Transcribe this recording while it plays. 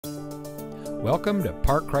Welcome to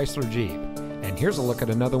Park Chrysler Jeep, and here's a look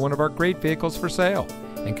at another one of our great vehicles for sale,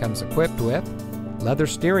 and comes equipped with leather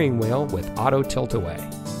steering wheel with auto tilt-away,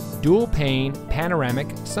 dual pane panoramic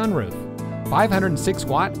sunroof, 506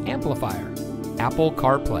 watt amplifier, Apple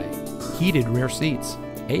CarPlay, heated rear seats,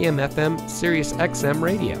 AM/FM Sirius XM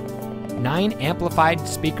radio, 9 amplified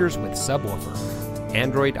speakers with subwoofer,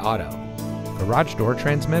 Android Auto, garage door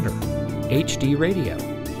transmitter, HD radio,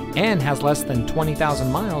 and has less than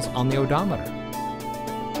 20,000 miles on the odometer.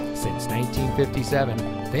 Since 1957,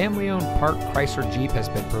 family-owned Park Chrysler Jeep has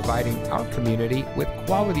been providing our community with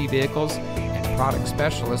quality vehicles, and product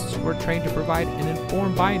specialists who are trained to provide an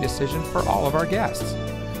informed buying decision for all of our guests.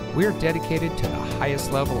 We are dedicated to the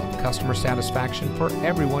highest level of customer satisfaction for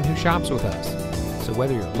everyone who shops with us. So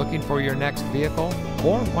whether you're looking for your next vehicle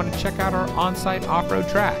or want to check out our on-site off-road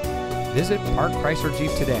track, visit Park Chrysler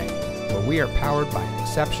Jeep today, where we are powered by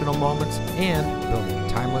exceptional moments and building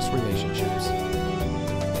timeless relationships.